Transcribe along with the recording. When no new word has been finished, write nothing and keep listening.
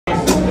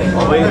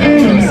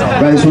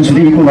Right, this one's for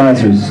the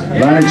equalizers.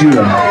 Line of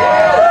Judah.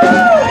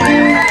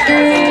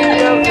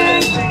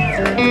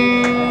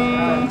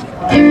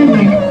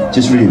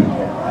 Just for you.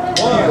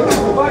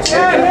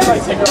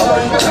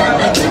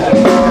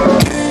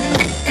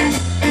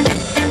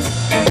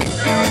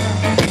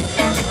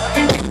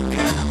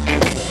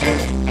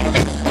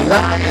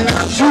 Lion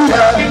of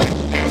Judah,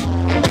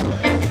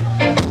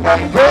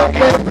 and broke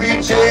every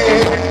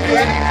chain,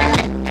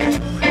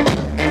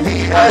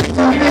 lead us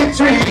to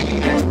victory,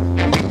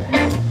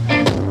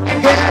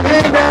 again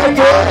and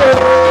again.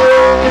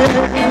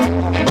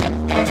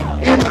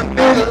 In the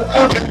middle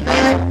of the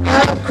night I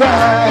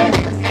cried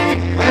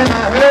when I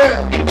heard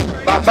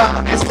my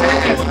mama say,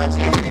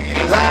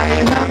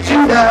 Lion of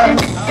Judah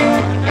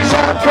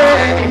shall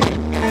break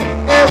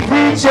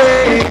every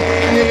chain.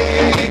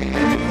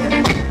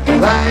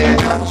 Lion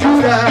of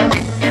Judah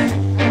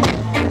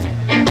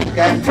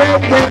can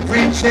break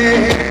every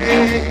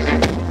chain,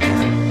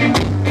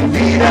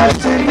 lead us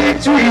to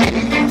victory,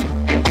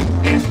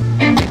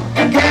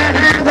 again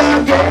and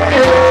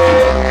again.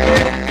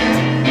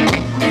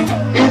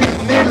 In the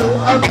middle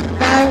of the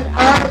night I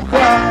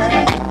cried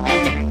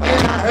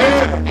when I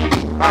heard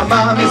my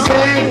mama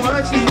say,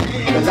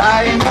 the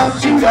Lion of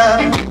Judah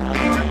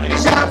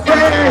shall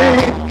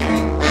break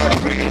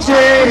every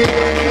chain.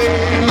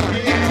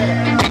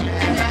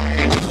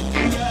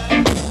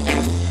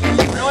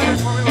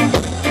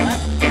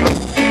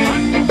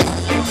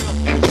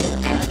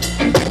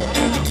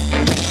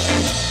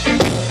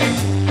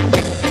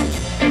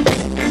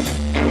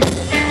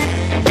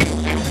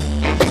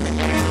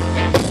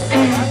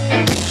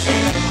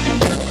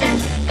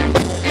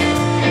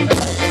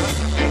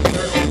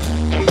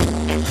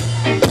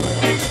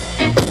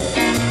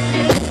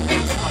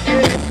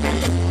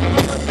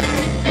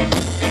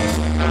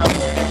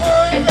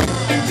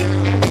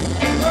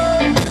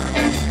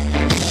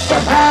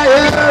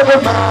 The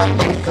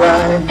mountain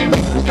climb,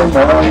 the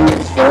more you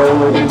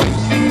expose.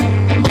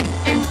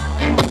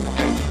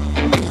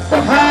 The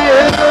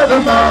higher the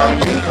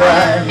mountain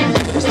climb,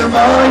 the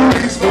more you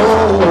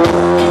expose.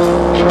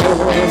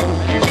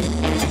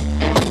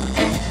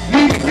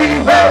 Meet me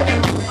back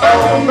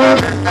over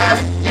the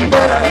night. You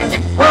better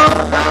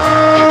hold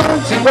on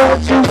to what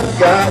you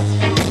got.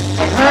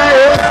 The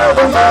higher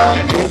the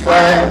mountain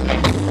climb,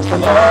 the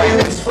more you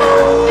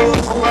expose.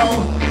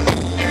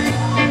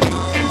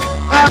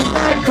 I'm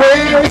not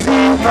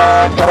crazy,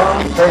 not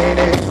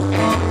complaining,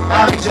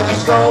 I'm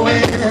just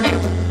going.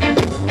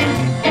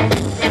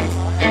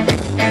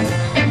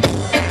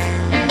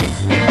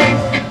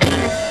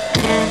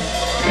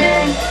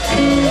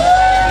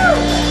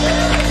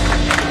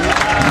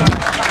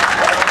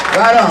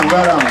 Right on,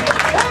 right on.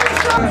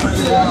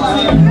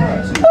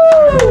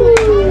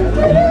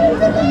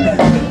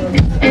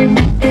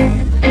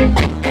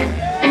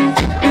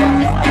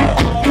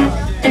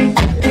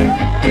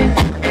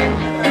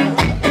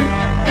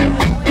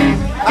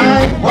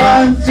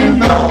 Want to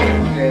know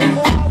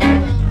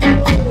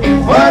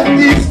what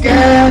this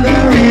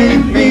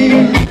gathering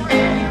means.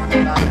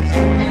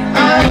 I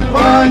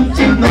want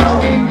to know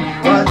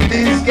what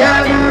this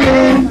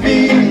gathering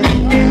means.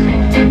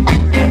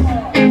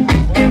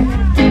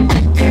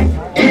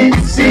 It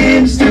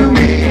seems to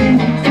me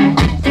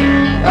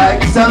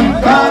like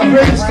some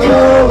conference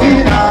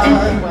going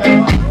on.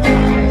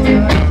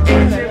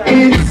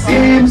 It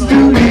seems to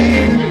me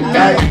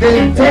like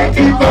they take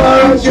it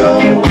for a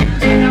joke.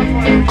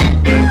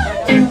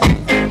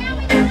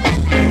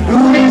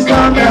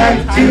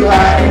 To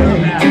hide.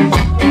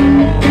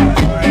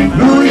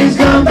 Rudy's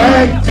come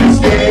back to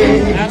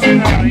stay.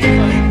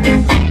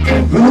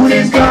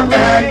 Rudy's come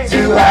back to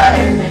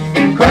hide.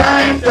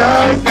 Crime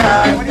does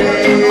not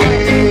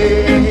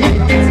pay.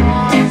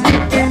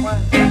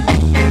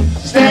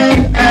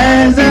 Stand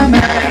as a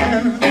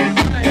man,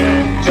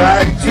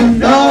 try to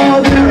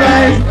know the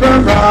right from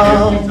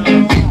wrong.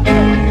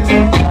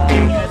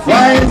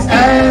 Wise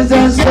as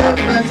a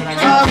serpent,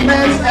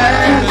 harmless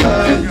as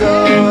a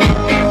dove.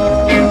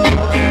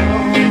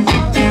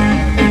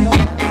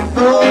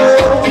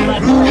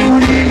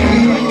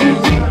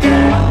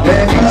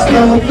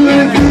 Oh,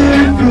 good,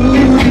 good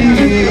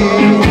Rudie.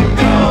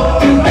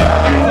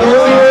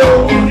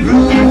 Oh,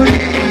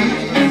 Rudie.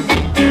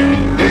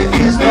 There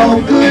is no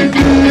good,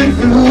 good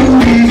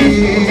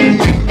Rudie.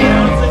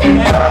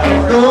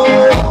 Oh,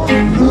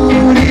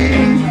 Rudie.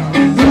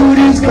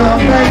 Rudie's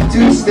come back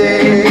to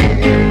stay.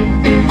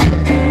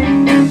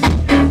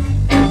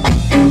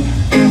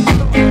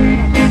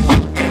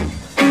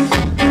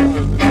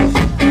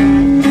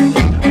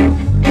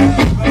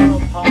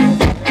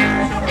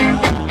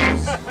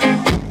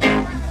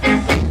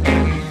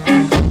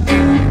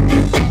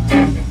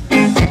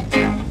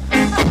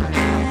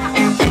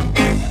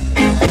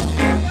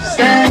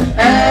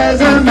 As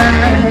a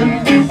man,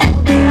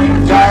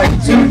 try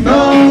to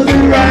know the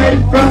right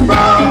from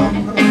wrong.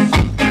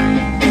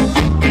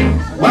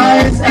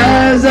 Wise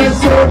as a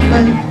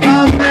serpent,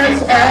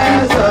 harmless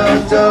as a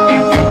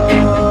dove.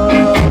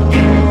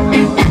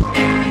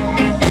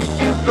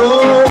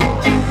 Oh,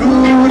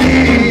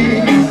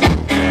 Rudie,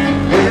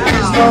 there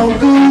is no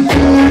good,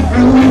 good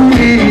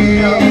Rudie.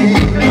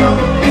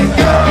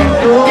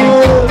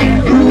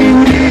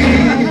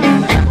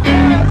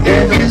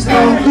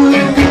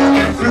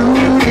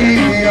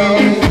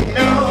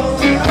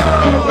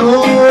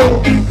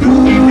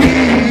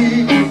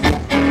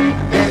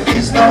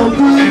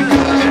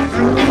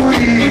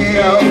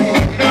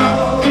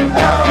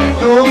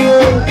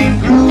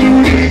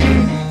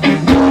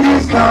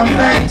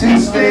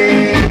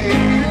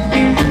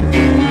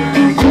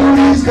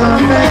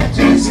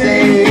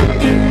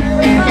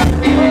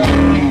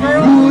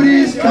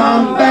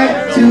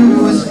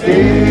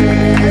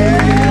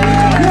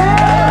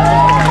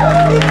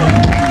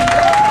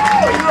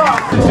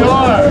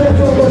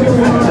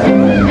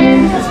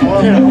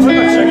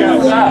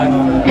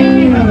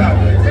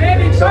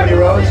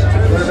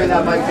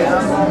 that mic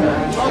down.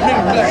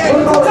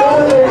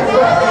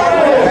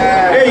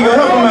 There you go,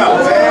 help him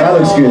out, man. That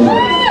looks good.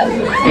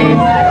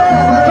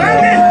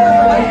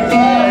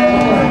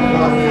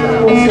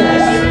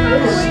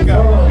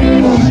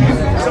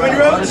 So many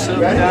roads?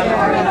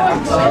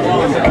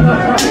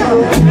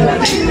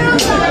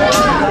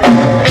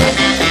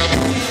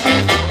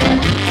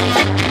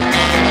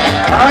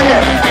 Oh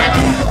yeah.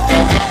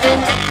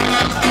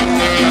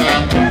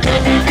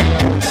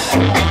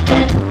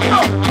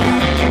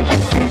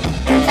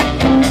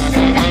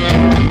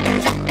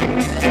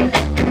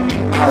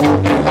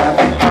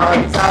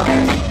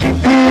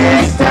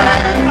 This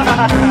time,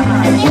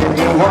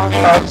 you want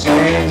to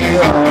change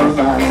your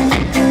mind.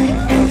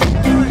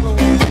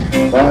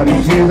 What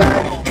did you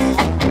like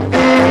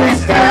this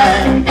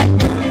time?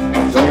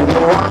 You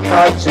want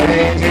to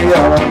change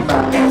your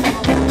mind.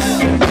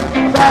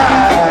 Why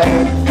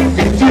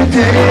did you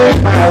take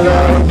my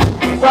love?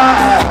 Why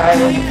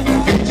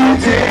did you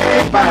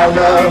take my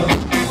love?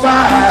 Why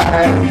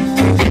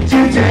did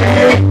you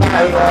take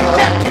my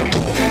love?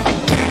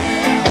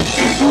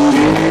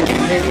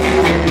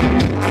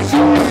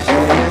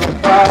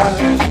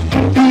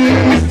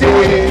 These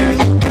days,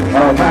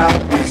 our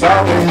mouth is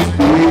always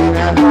being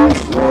an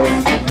way.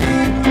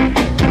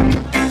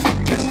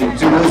 Stick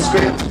to the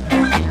script,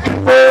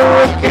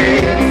 okay.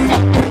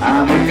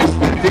 I'm used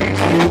to things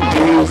you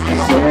used to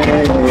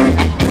say.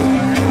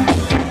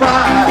 Why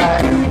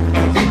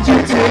did you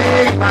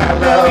take my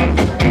love?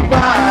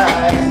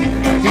 Why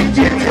did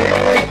you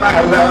take my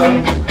love?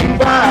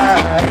 Why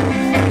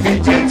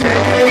did you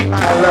take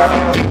my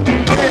love?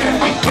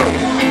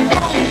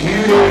 You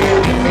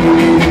didn't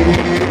need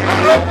it.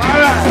 All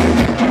right.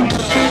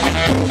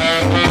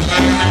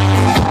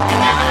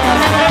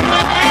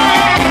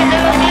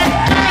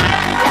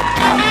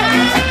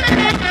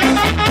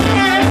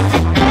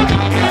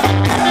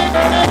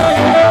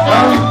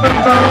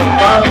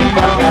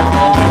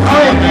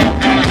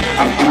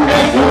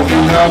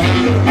 I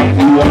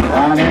feel like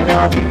running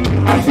up.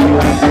 I feel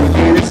like I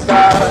need to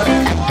start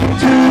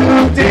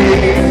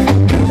today.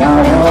 Now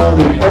all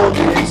the old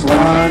things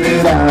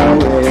wandered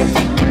away.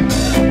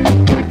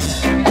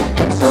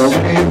 So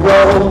we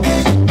roll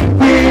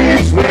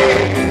which way?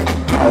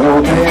 I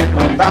open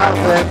my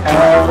mouth and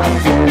all I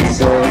can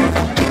say.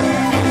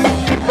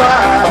 Why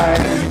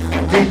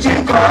did you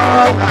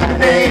call my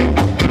name?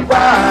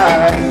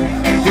 Why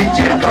did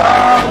you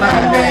call my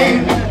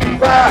name?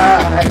 Why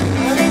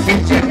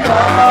did you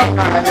call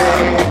my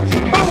name?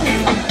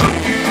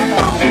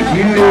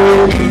 You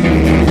didn't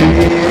need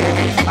it.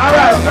 All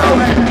right, so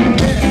man.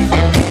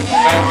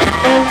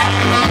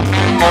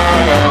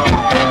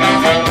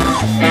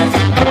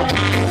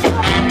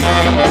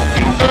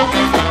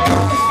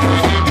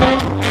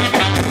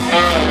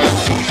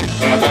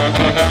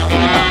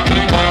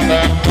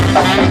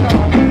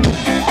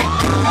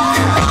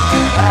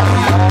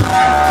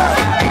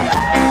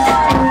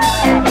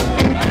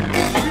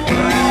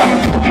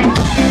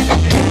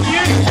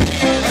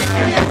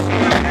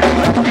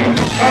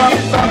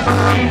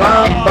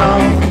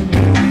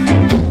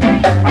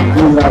 I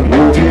feel like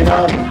moving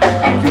up, I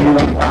feel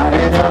like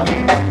riding up,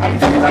 I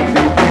feel like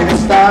making a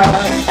start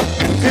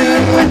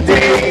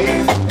today.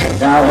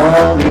 Now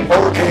all the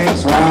old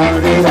things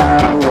wandered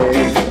away.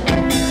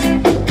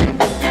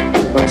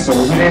 But so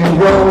many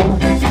roll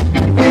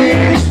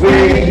this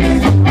way.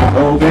 I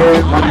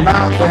open my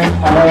mouth and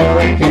all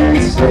I can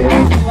say.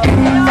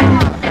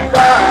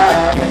 Why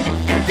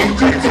did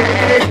you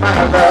take my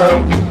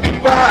love?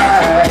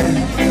 Why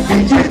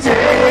did you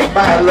take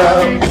my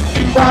love?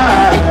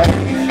 Why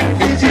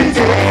did you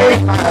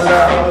take my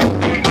love?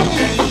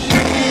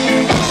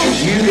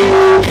 You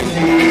didn't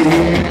need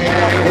it.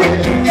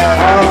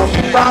 Oh,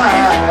 why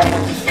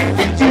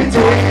did you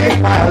take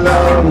my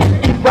love?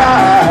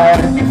 Why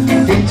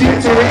did you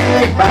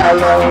take my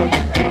love?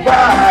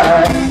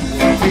 Why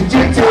did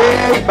you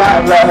take my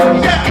love?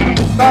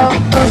 Bum,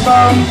 bum,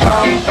 bum,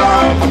 bum,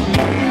 bum.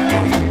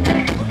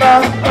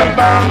 Bum, bum,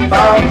 bum,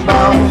 bum,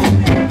 bum.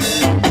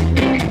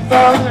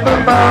 Bum, bum,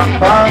 bum,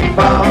 bum,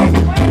 bum.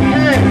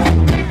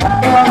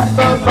 Bum,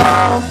 bum,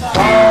 bum,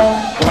 bum.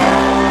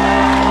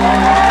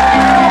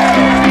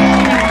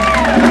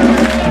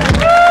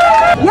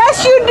 Yes,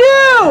 you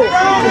do.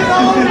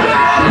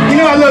 You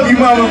know I love you,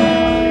 mama.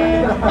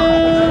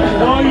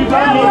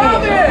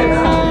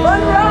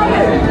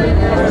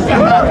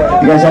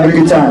 You guys having a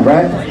good time,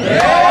 right?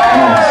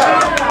 Nice.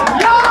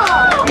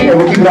 Yeah,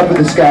 we'll keep it up with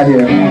this guy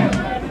here.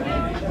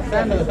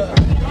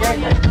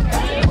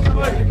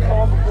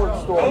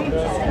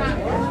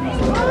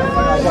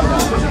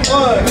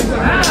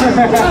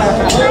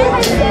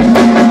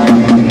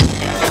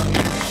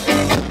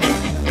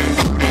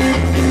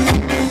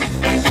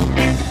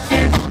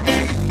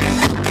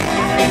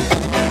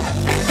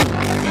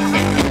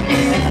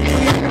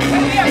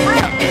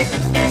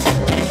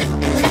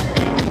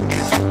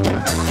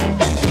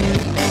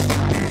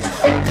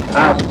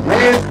 I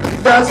raised the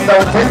dust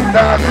on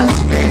 10,000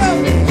 streets.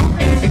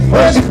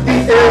 Worship the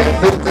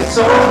earth with the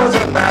soles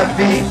of my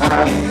feet. I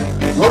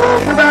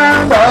rolled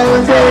around all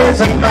the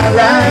days of my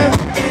life.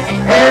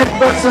 head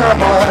for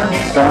someone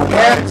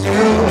somewhere to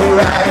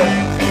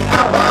ride.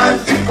 I want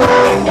to go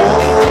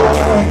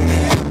home.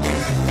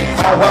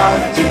 I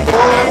want to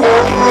go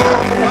home.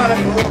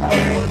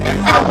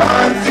 I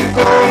want to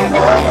go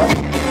home.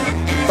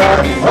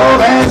 But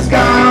home has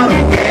gone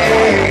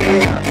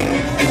away.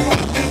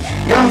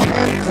 Young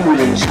and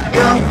foolish,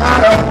 young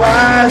heart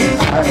unwise,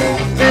 I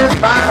live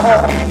my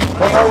home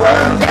for the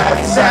world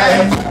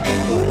outside.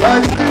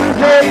 But too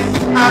late,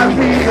 I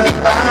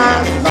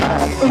realized my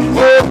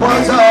hope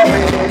was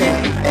always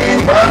in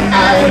her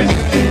eyes.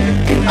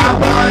 I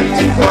want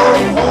to go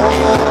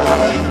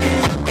home.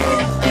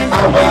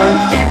 I want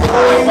to go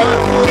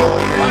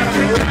home.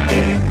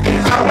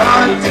 I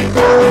want to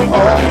go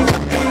home.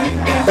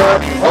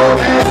 But home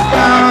has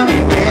gone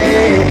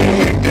away.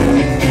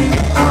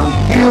 I'm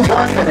here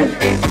 1 minute,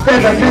 then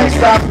the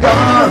next I'm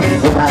gone.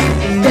 When I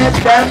get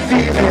that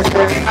feeling,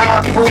 then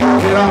I'll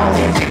move it on.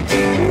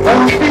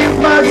 Won't be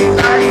much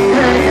like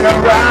hanging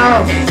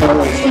around, but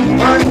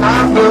what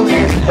I'm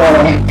looking for,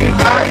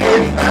 I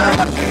get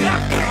found.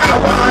 I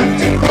want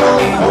to go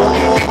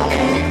home.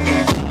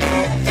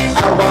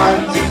 I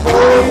want to go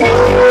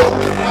home.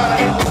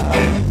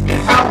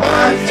 I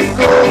want to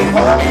go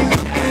home.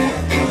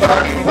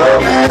 But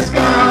home has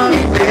gone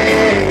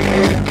away.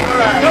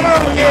 Alright, come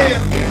on, yeah.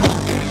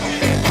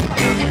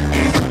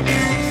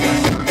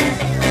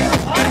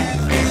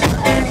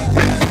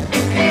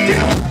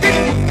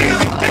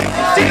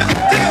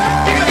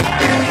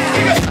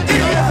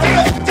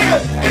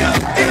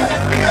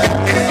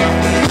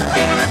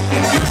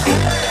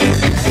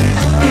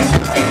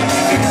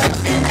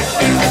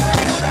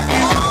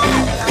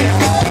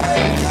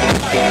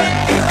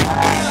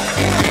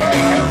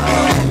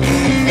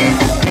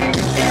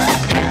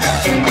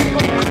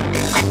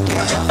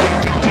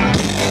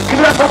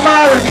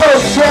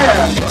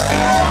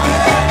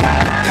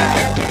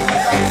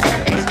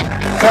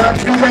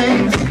 Country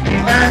lanes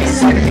and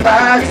city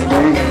lights,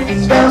 they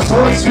smell so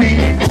sweet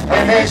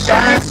and they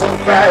shine so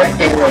bright.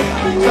 So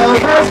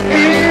much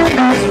in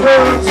this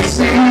world to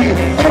see,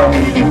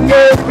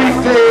 every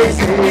place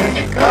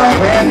is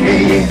come and me.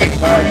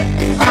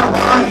 I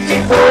want to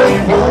go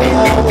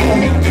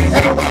home.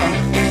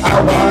 I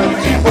want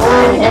to go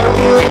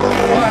home.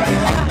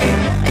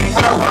 I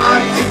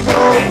want to go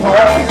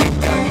home.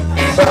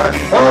 But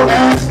home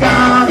has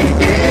gone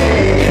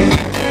away.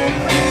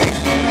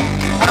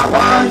 I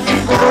want to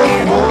go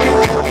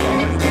home.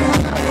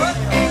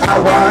 I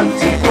want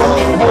to go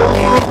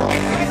home.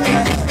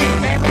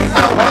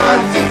 I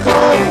want to go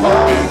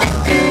home.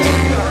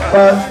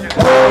 But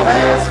home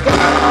has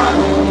gone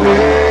away.